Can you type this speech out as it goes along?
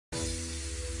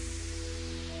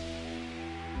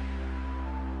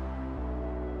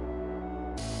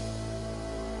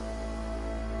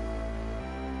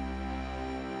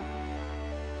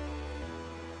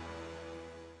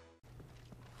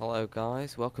Hello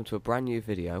guys, welcome to a brand new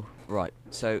video. Right,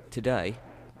 so today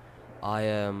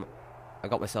I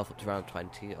got myself up to round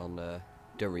 20 on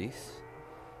Riese,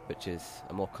 which is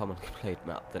a more commonly played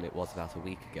map than it was about a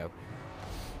week ago,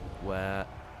 where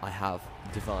I have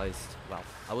devised, well,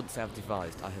 I wouldn't say I've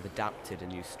devised, I have adapted a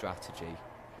new strategy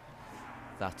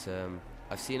that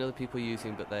I've seen other people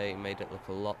using, but they made it look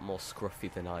a lot more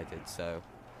scruffy than I did, so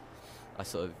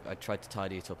I tried to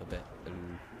tidy it up a bit,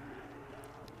 and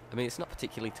I mean, it's not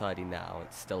particularly tidy now,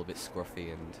 it's still a bit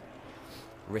scruffy and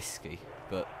risky,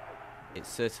 but it's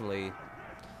certainly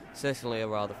a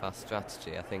rather fast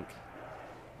strategy. I think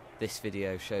this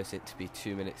video shows it to be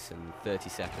 2 minutes and 30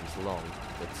 seconds long,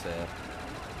 but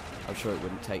I'm sure it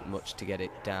wouldn't take much to get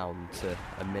it down to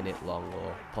a minute long,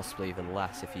 or possibly even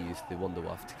less if you use the Wonder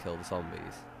Waff to kill the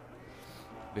zombies.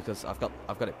 Because I've got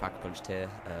it pack-punched here.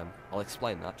 I'll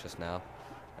explain that just now.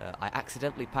 I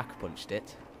accidentally pack-punched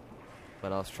it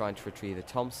when I was trying to retrieve a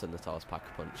Thompson that I was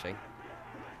pack-punching.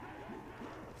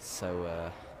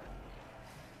 So,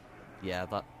 yeah,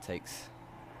 that takes...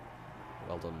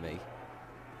 well done me.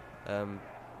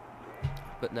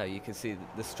 But no, you can see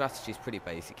the strategy is pretty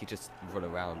basic. You just run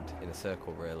around in a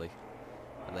circle, really.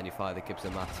 And then you fire the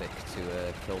Gibson-matic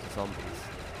to kill the zombies.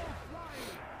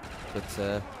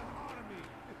 But,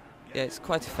 yeah, it's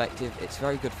quite effective. It's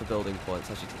very good for building points.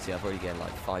 As you can see, I've already gained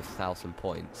like 5,000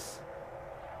 points.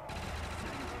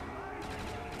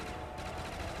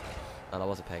 And I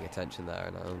wasn't paying attention there,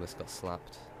 and I almost got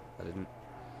slapped. I didn't.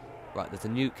 Right, there's a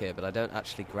nuke here, but I don't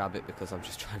actually grab it because I'm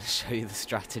just trying to show you the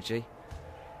strategy.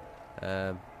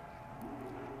 Yeah,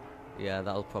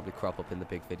 that'll probably crop up in the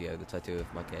big video that I do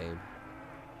of my game.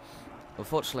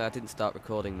 Unfortunately, I didn't start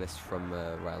recording this from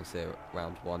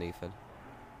round 1 even.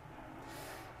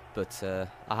 But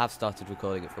I have started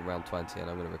recording it from round 20, and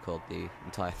I'm going to record the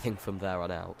entire thing from there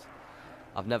on out.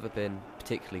 I've never been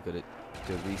particularly good at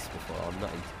doing Riese before. I'm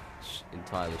not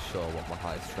entirely sure what my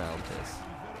highest round is,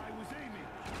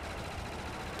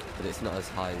 but it's not as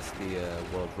high as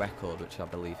the world record, which I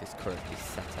believe is currently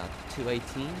set at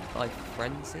 218 by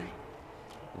Frenzy.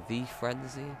 The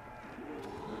Frenzy.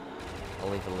 I'll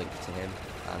leave a link to him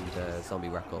and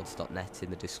zombierecords.net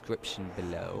in the description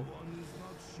below.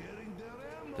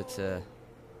 But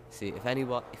see, if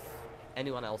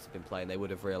anyone else had been playing, they would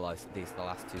have realised that these are the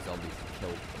last two zombies and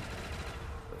killed them.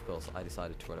 But of course, I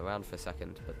decided to run around for a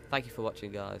second. But thank you for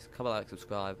watching, guys. Comment, like,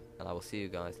 subscribe, and I will see you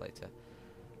guys later.